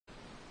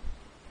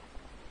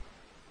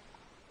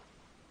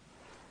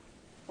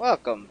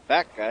Welcome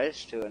back,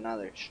 guys, to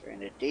another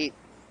Stranded Deep.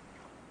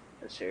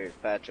 This here is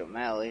Patrick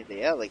O'Malley,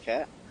 the Alley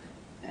Cat,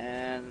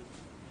 and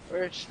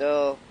we're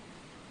still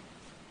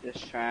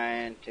just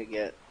trying to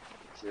get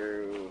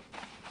through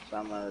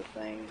some of the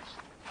things.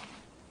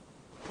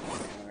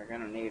 And we're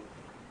gonna need.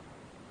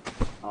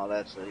 Oh,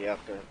 that's the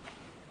yucca.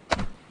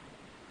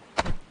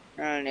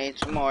 We're gonna need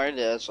some more of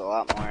this, a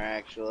lot more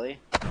actually.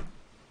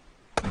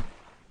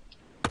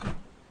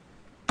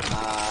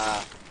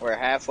 We're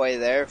halfway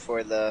there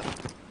for the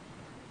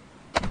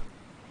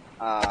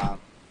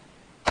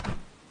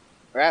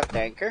raft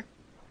anchor.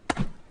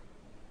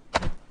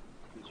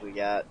 We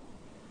got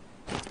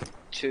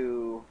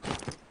two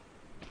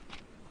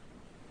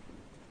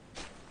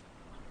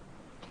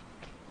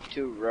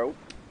rope.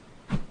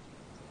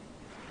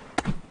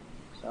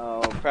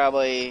 So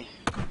probably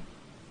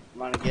I'm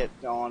gonna get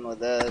going with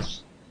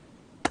this.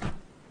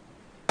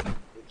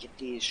 Get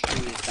these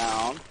trees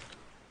down.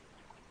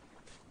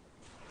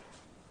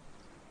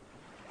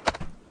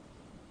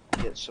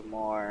 Get some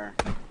more.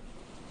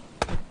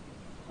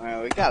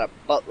 Alright, we got a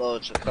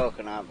buttloads of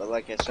coconut, but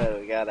like I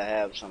said, we gotta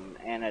have some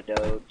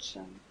antidotes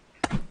and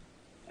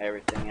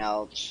everything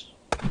else.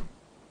 Which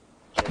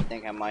I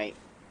think I might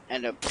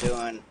end up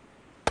doing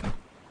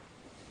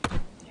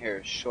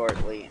here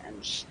shortly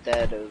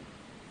instead of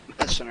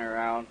messing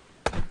around.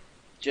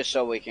 Just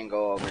so we can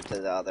go over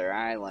to the other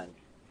island.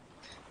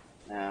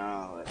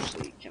 Now, let's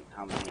see,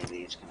 how many of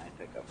these can I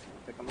pick up? Can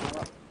I pick them all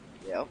up?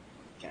 Yep,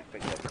 can't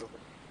pick that coconut.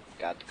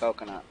 Got the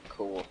coconut,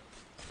 cool.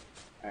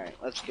 Alright,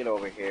 let's get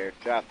over here,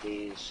 drop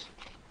these.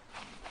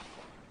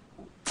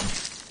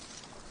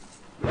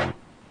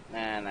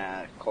 And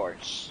of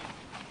course.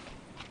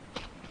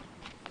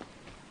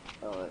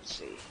 So let's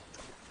see.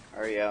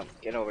 Hurry up,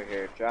 get over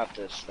here, drop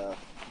this stuff.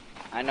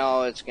 I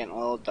know it's getting a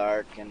little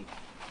dark, and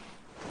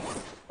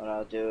what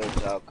I'll do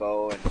is I'll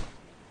go and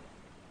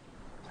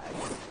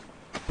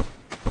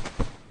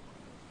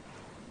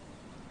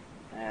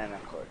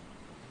of course.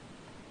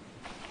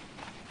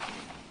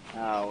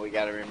 Oh, we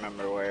gotta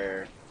remember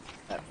where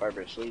that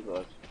barber sleeve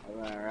was.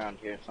 Wasn't it around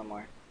here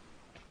somewhere?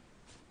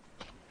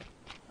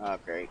 Oh,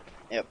 great.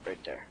 Yep,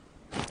 right there.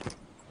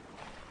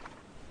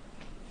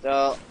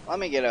 So, let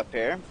me get up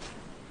here.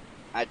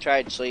 I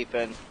tried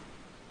sleeping,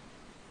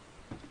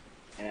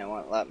 and it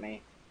won't let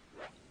me.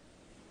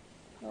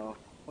 So,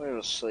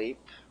 we'll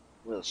sleep.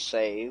 We'll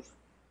save.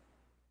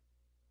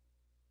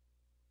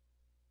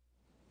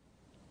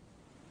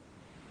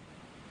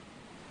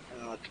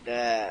 And look at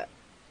that.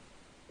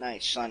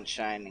 Nice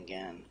sunshine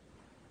again.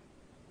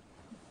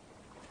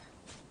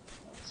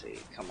 Let's see,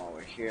 come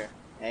over here.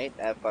 Hey,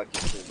 that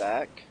bucket is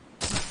back.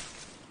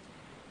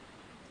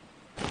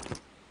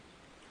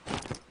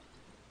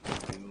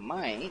 We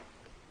might,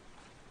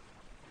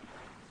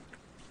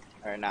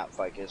 or not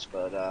ficus,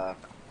 but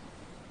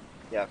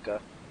yucca.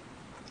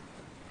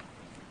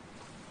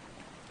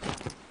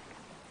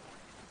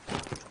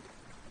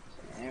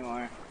 Any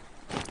more?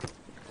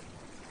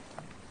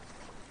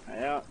 I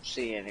don't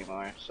see any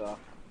more, so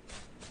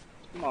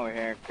come over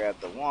here, grab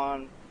the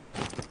one.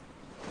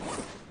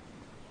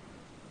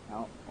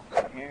 Oh,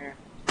 come here.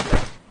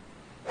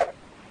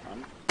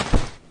 One.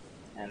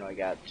 And we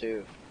got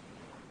two.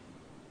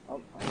 Oh,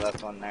 I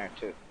left one there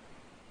too.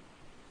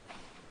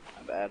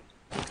 Not bad.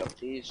 Pick up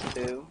these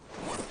two.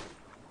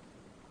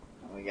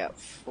 And we got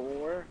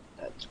four.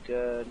 That's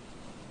good.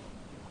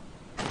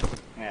 I'm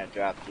gonna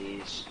drop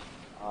these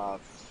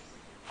off.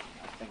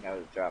 I think I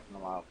was dropping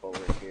them off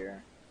over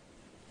here.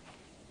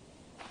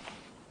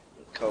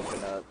 The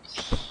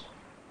coconuts.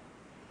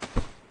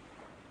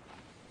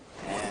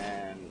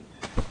 And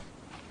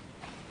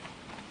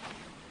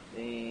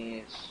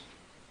these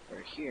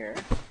are here.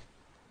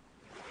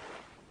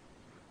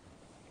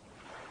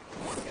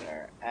 Get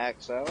our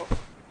axe out.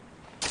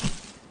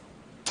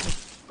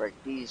 Break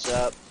these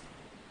up.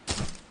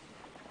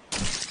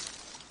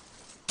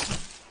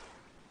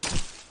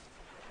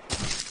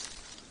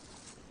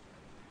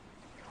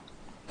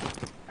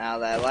 Now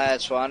that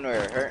last one, we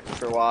were hurting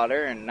for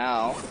water, and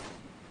now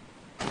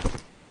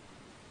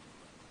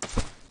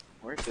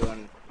we're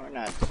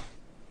not.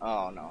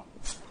 Oh no.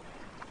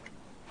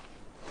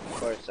 Of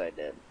course I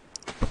did.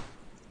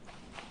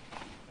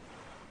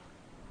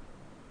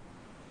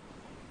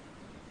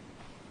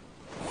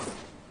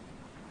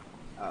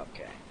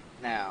 Okay,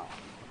 now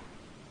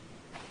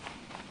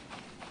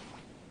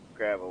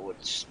grab a wood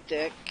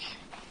stick.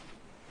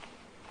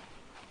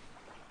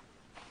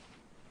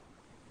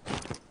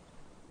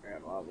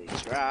 Grab all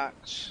these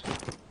rocks.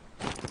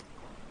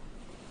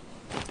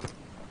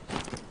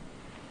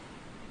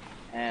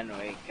 And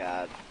we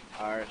got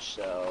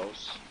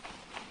ourselves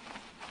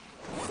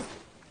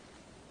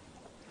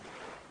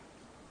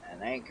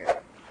an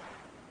anchor.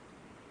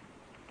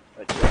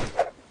 Which,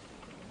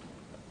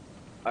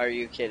 are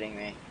you kidding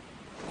me?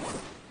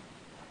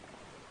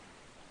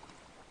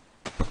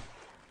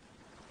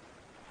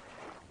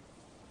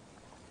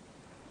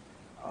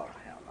 Oh,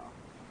 hell no.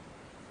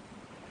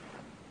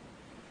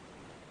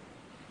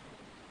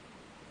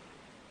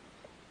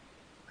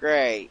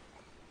 Great.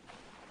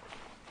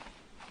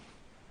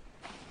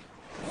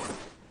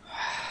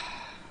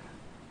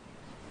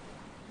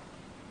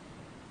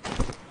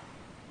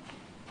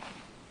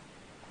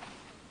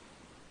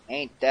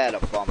 Ain't that a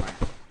bummer?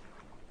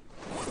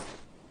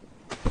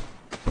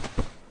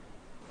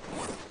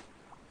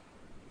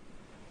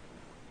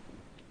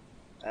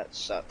 That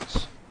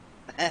sucks.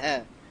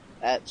 That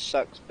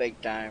sucks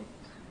big time.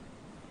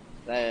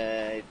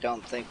 I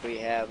don't think we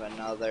have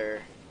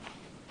another.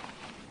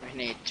 We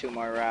need 2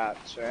 more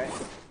rocks, right?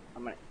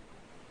 How many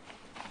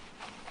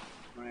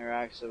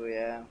rocks do we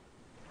have?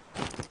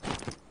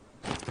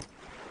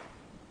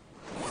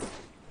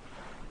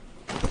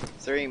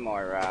 3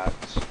 more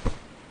rocks.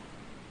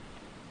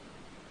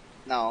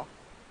 No.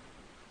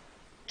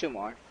 2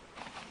 more.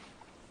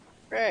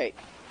 Great.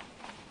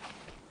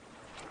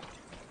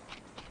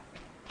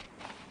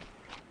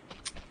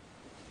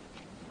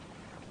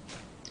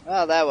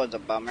 Well, that was a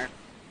bummer.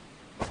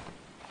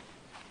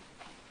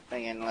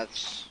 Thinking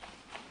let's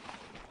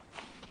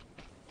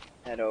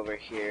head over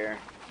here,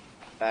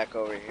 back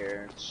over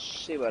here,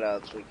 see what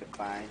else we can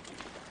find.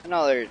 I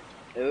know there's,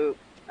 oop,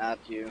 not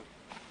you.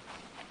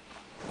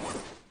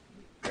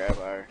 Grab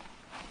our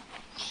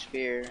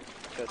spear,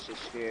 trusty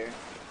spear.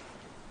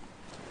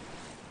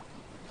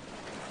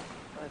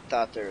 I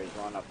thought there was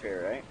one up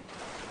here, right?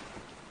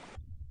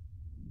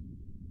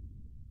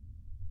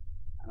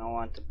 I don't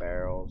want the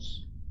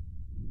barrels.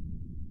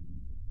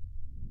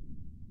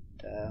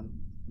 Tab,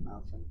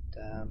 nothing,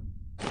 tab.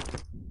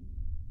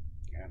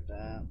 Grab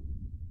that.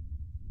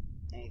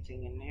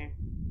 Anything in there?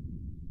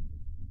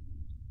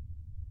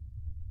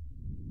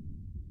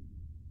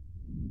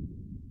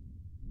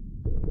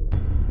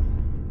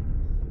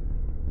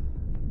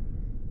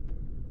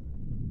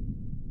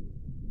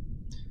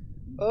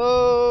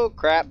 Oh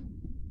crap.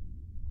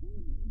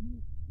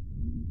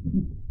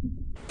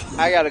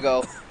 I gotta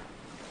go.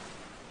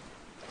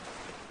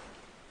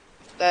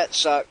 That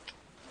sucked.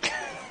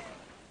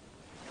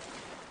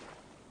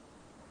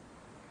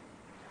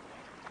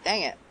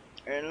 Dang it.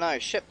 There's another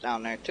ship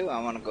down there too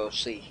I want to go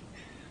see.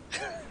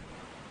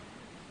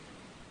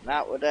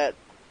 Not with that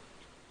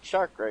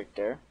shark right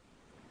there.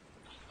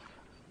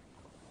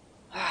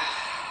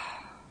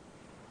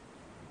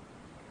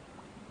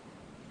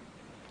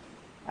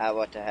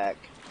 What the heck.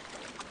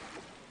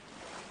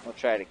 We'll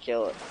try to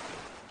kill it.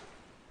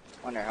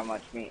 Wonder how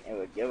much meat it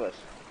would give us.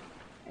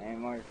 Any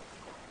more?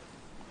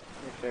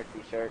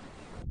 Sharky shark.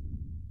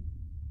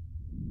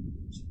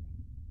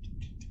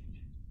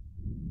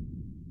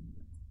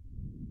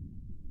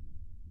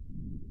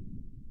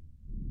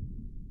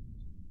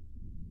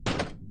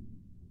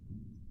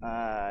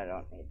 I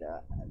don't need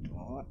that. I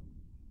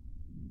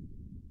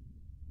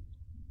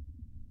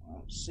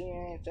don't see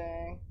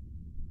anything.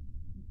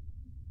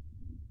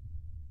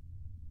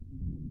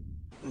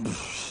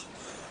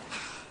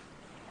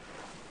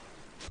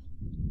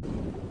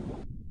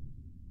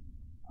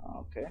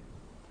 Okay.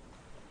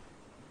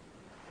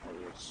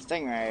 There's a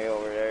stingray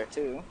over there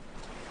too.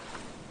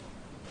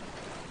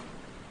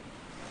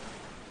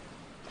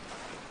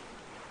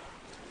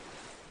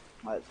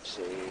 Let's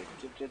see.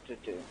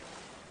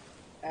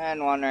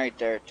 And one right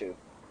there too.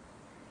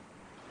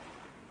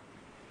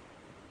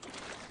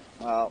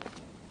 Well,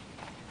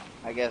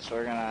 I guess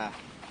we're gonna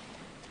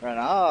run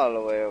all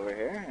the way over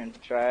here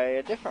and try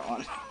a different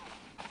one.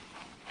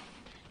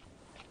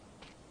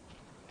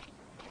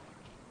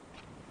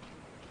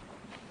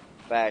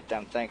 In fact,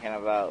 I'm thinking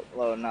about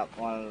loading up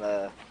one of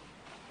the...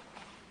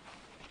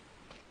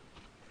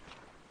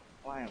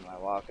 Why am I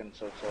walking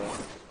so slow?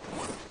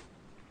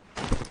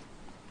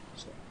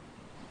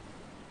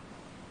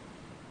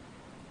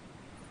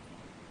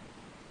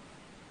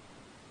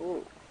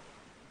 Ooh.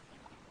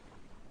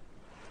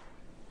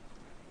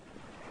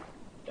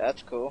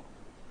 That's cool.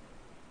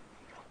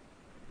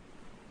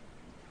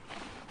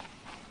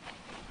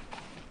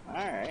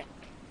 Alright.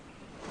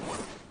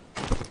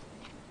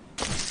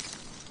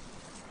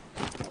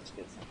 Let's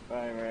get some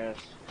virus.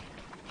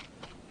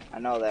 I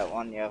know that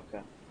one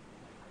yucca.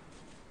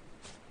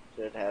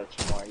 Should have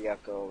some more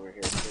yucca over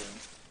here too.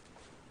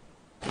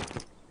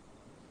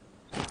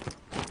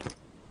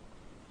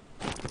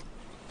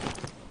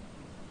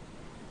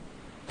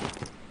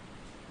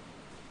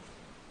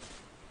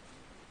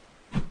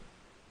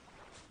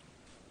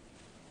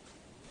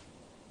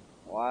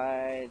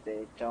 Why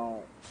they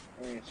don't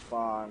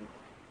respawn?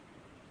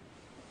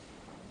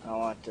 I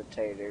want the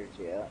taters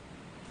yet.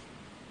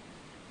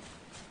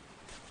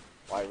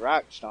 Why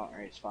rocks don't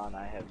respawn,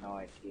 I have no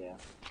idea.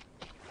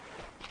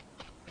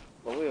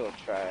 But we will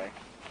try.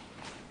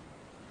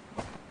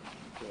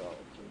 See what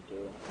we can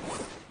do.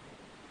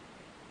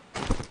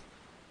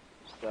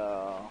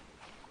 So,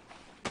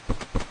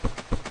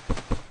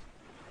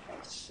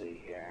 let's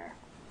see here.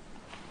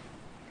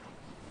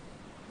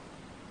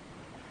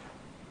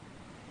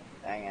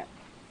 Dang it.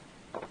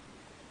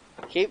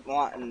 Keep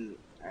wanting,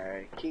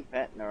 or keep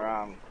hitting the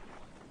wrong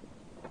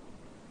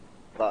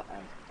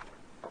button.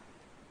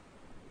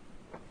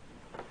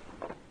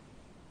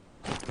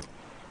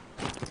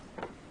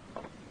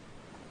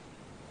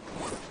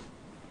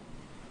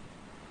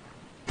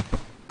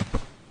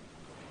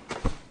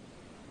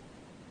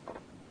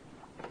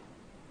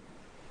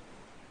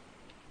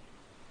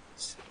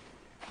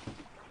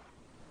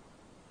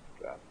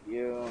 Drop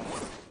you.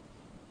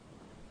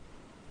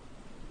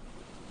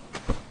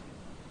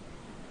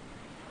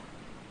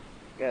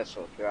 Guess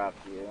we'll drop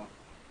you.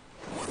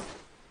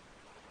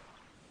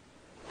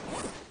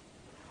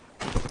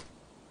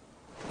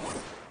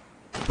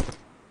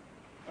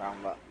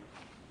 Wrong button.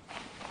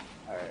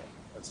 Alright,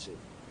 let's see.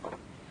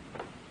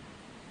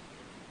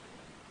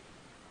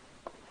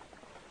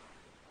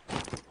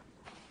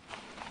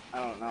 I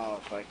don't know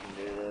if I can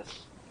do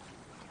this.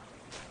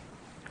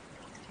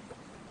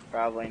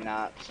 Probably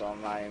not, so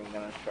I'm not even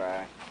gonna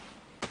try.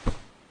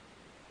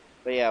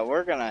 But yeah,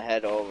 we're gonna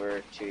head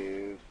over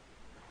to...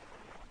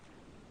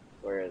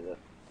 Where is it?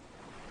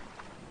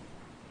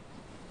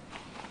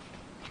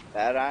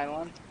 That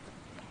island?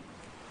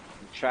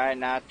 And try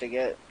not to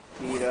get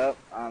beat up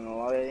on the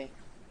way.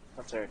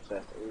 What's our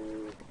stuff?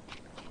 Ooh.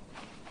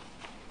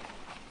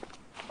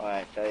 Oh,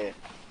 I tell you,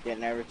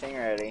 getting everything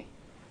ready.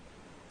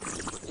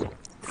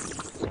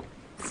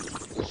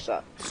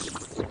 Sucks.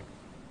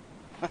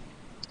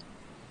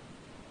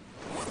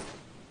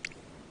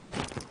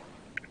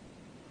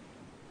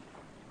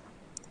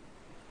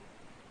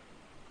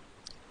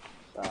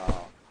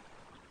 So,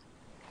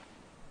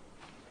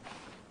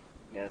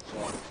 guess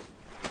we'll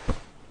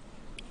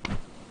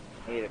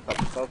need a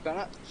couple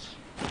coconuts.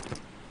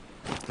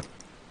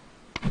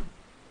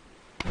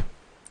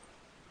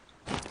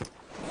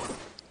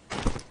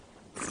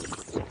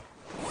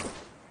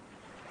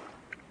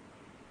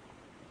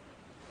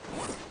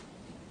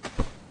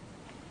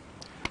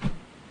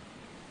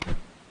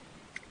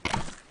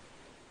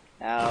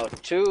 Now,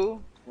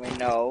 2, we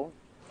know,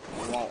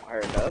 won't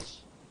hurt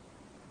us.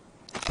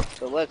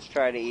 So let's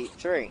try to eat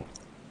 3.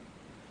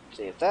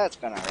 See if that's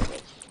gonna hurt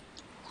us.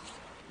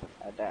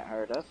 That didn't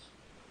hurt us.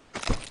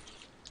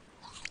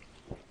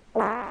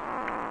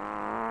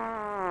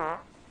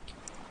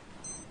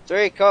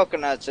 Three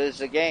coconuts is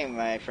the game,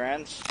 my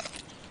friends.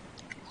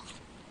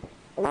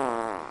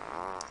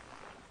 Oh,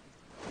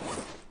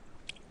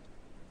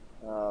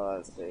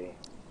 let's see.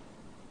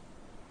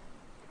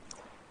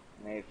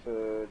 Need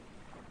food.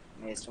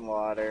 Need some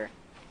water.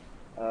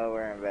 Oh,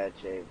 we're in bad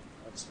shape.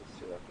 Let's just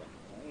see what can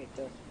I eat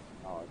this?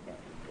 Oh, I can't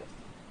eat this.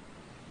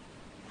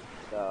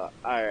 So,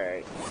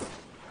 alright.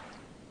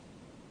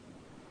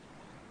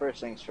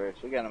 First things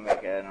first, we gotta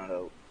make an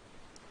antidote.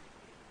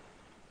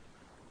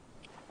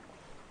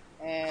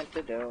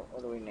 Antidote.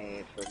 What do we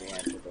need for the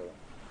antidote?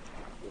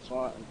 Just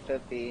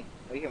 150.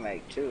 We can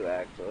make 2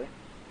 actually.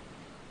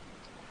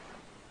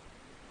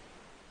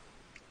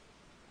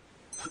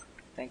 I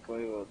think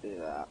we will do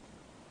that.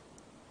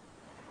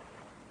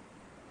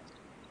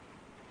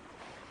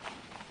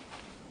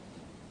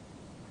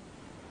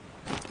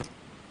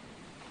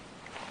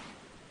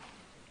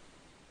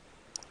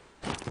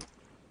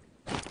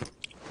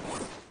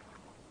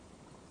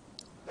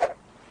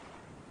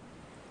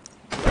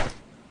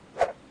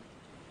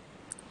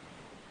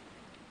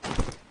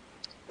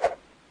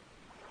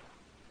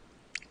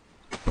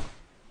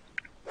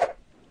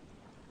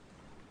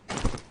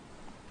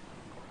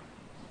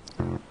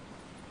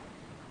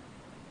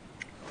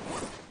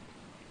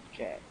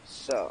 Okay,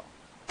 so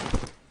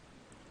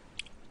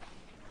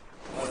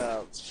what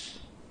else?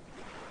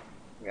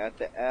 We got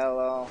the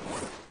aloe,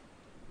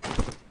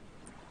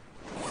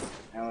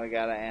 and we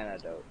got an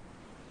antidote.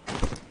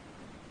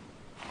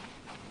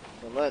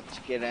 So let's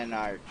get in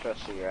our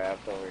trusty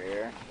raft over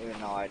here, even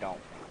though I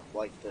don't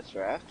like this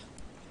raft.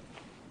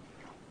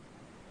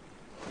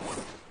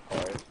 Of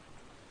course.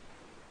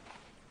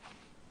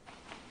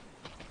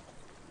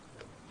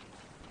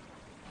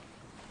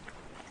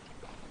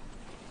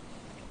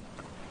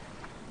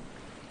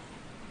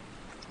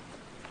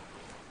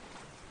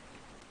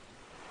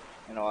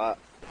 You know what?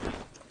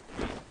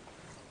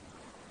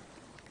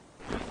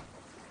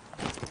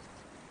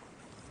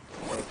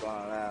 Take one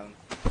of them.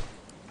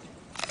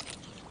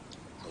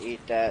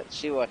 Eat that.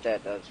 See what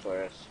that does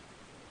for us.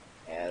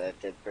 Yeah,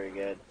 that did pretty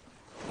good.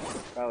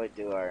 Probably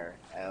do our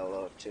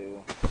aloe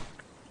too.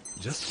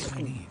 Just what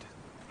I need.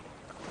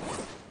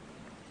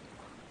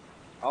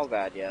 Oh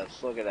god,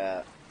 yes. Look at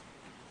that.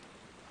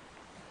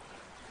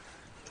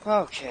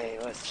 Okay,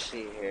 let's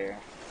see here.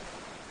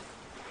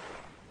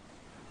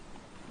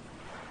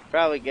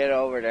 Probably get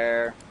over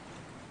there,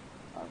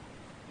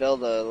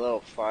 build a little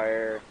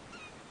fire,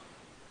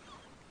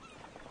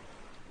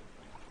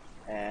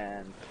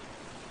 and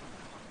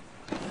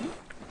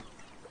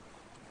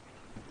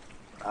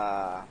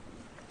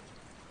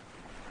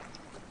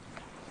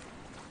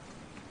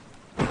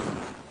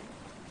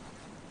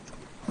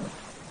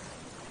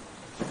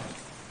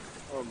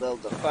we'll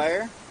build the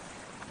fire.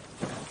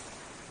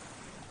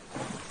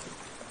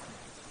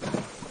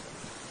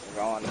 We're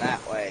going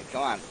that way.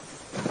 Come on.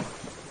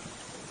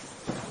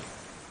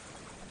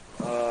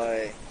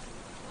 Oi.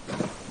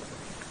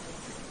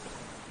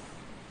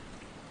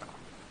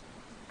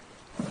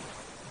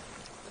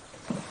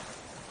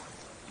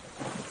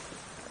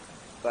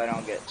 If I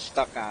don't get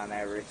stuck on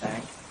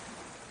everything.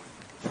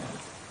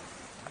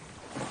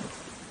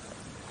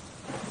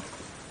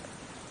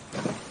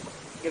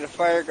 Get a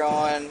fire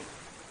going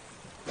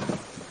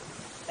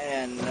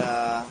and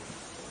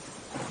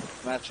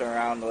mess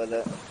around with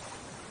it.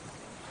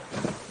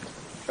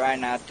 Try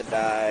not to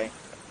die.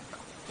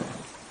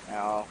 You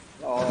know,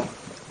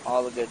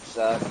 all the good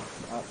stuff.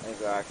 Oh,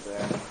 there's a rock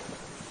there.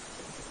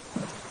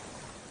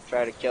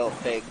 Try to kill a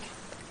pig.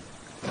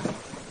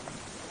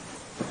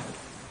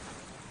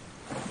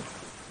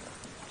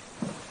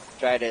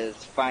 Try to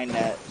find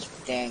that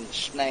dang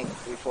snake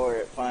before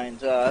it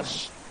finds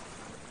us.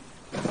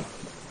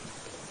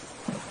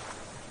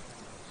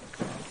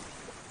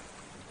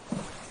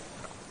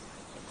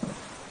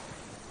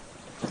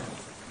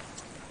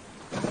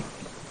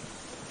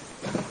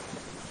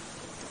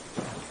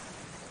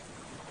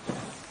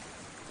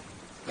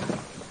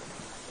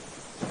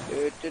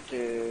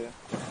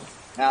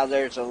 Now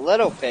there's a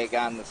little pig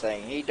on the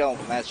thing. He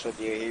don't mess with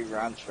you, he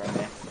runs from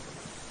you.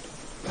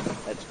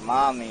 It's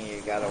mommy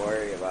you gotta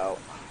worry about.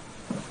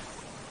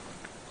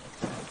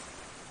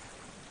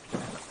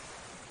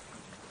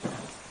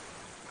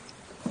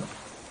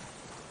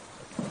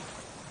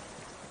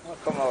 Well,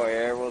 come over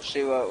here, we'll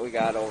see what we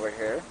got over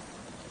here.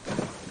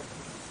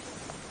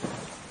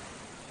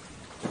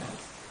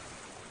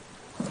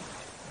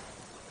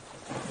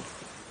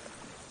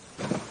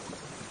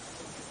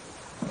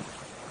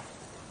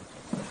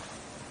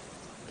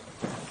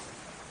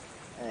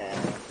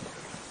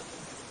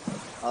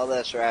 All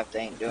this raft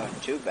ain't doing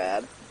too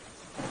bad.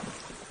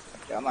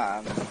 Come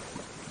on.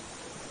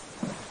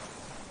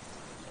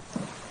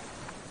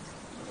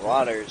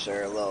 Waters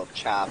are a little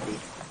choppy.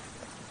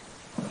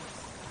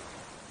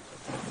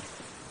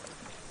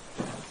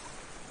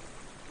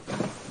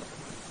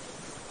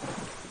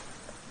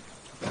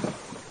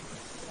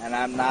 And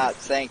I'm not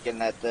thinking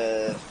that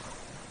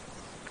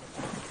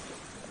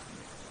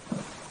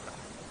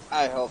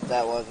I hope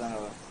that wasn't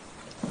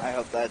I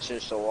hope that's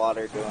just the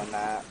water doing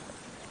that.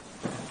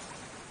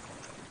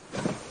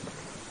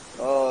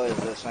 Oh, is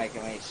this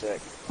making me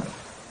sick?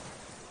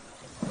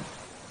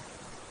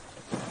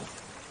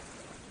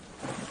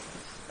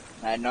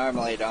 I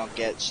normally don't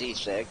get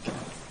seasick.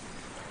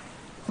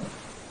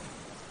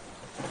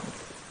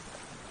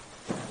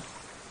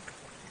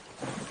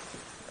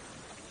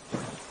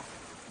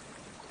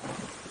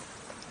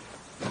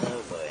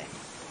 Oh boy.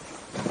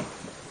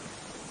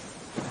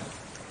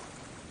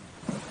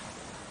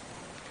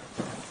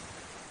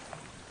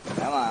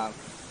 Come on.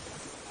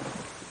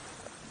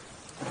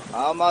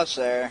 Almost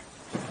there.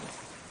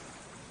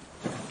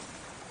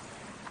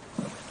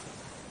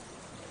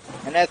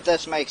 And if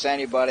this makes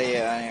anybody,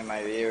 any of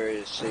my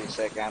viewers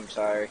seasick, I'm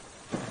sorry.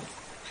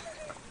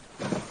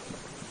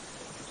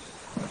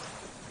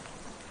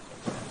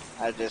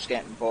 I was just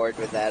getting bored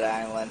with that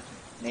island.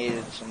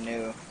 Needed some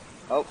new...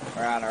 Oh,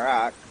 we're on a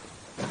rock.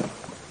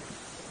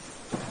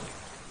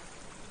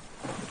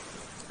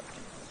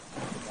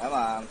 Come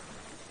on.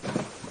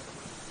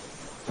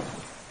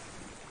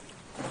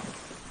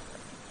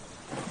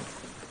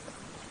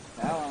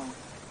 Come on.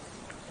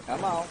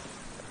 Come on.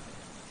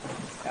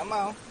 Come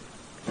on.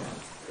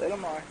 A little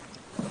more.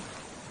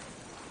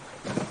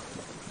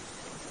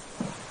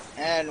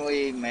 And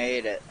we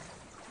made it.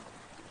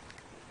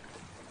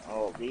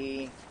 Hold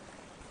E.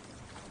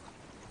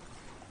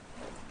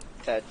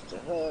 Touch the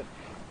hook.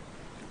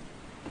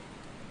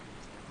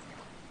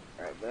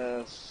 Grab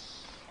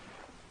this.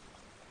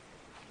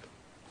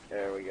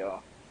 There we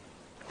go.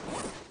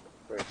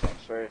 First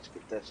things first,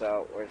 get this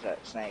out. Where's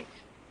that snake?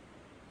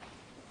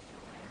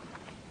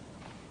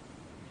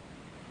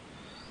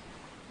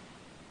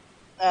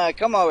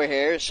 Come over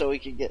here so we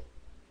can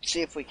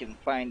see if we can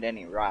find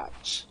any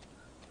rocks.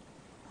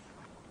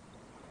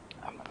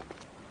 I'm gonna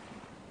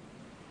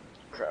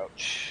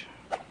crouch.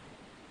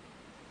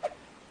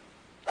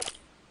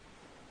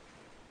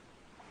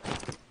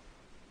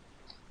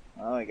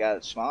 Oh, we got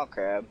a small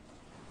crab.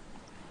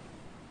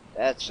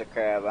 That's the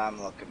crab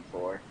I'm looking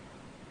for.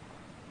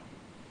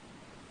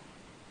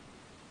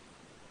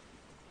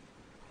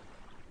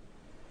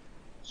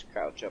 Let's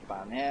crouch up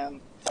on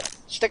him.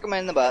 Stick him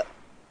in the butt.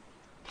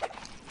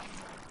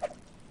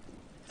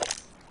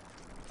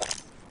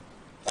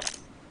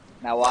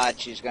 Now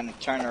watch, he's gonna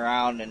turn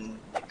around and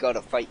go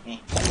to fight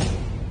me.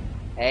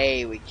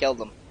 Hey, we killed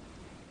him.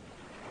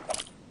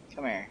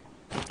 Come here.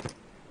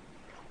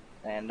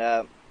 Stand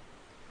up.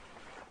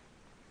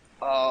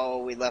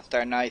 Oh, we left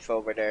our knife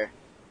over there.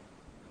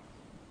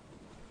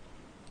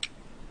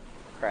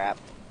 Crap.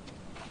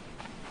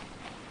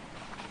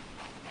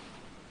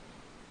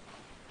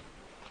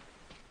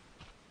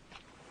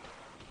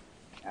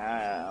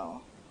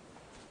 Oh.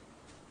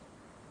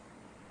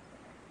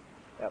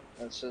 Yep,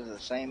 this is the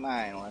same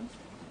island.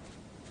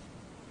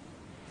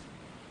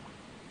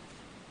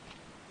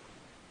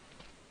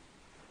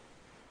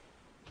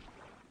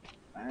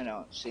 I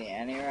don't see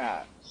any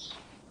rocks.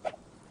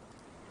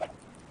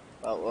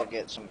 But we'll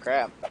get some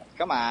crab.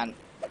 Come on.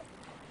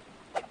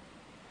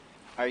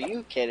 Are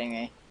you kidding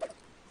me?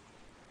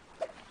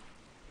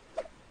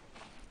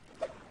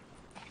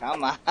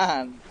 Come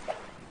on.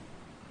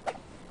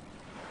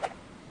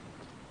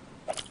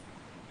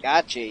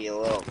 Gotcha, you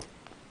little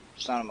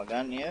son of a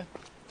gun, you.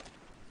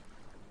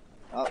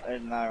 Oh,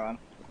 there's another one.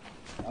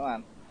 Come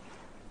on.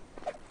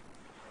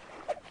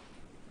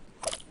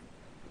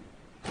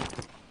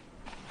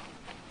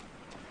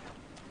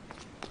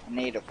 I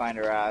need to find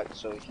a rock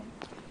so we can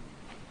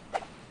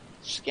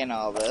skin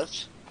all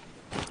this,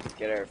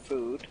 get our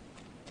food.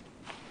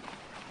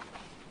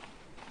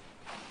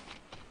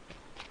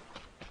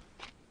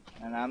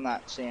 And I'm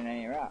not seeing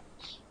any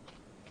rocks.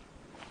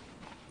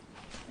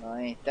 Well,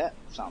 ain't that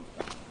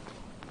something?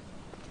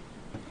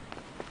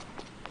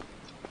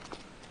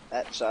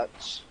 That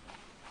sucks.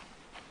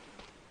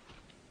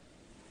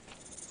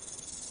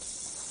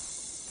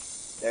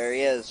 There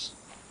he is.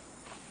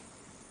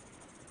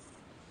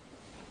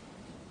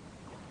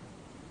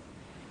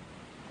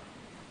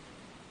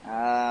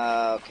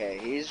 Okay,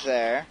 he's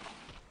there.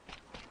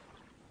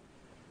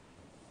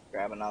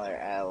 Grab another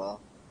aloe.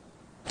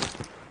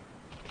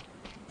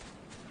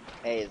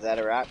 Hey, is that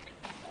a rock?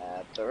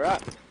 That's a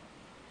rock.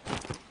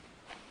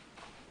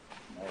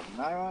 There's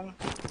another one.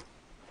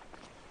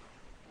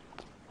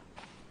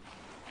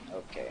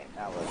 Okay,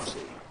 now let's see.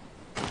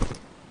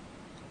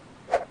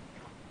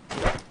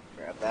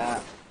 Grab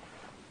that.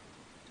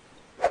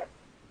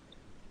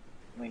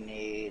 We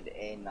need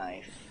a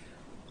knife.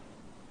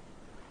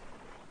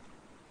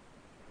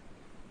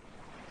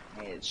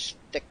 We need a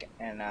stick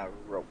and a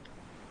rope.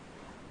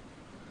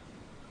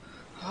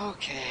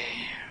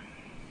 Okay.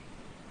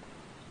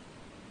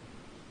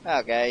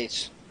 Now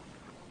guys,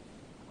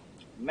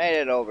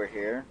 made it over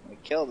here. We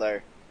killed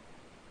our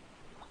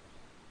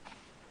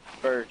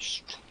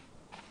first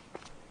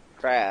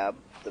crab,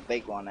 the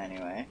big one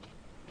anyway.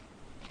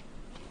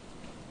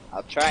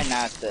 I'll try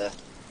not to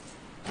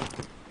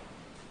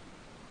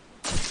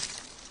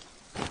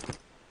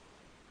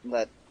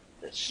let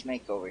the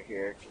snake over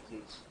here,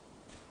 because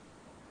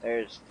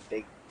there's the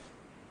big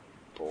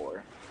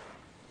boar.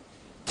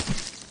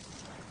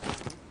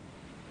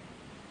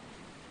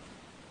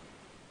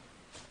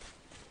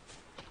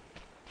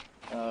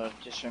 So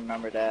just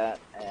remember that,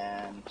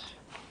 and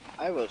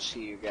I will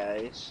see you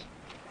guys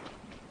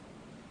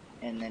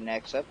in the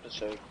next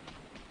episode.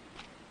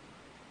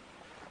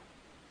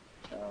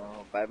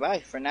 So bye bye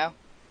for now.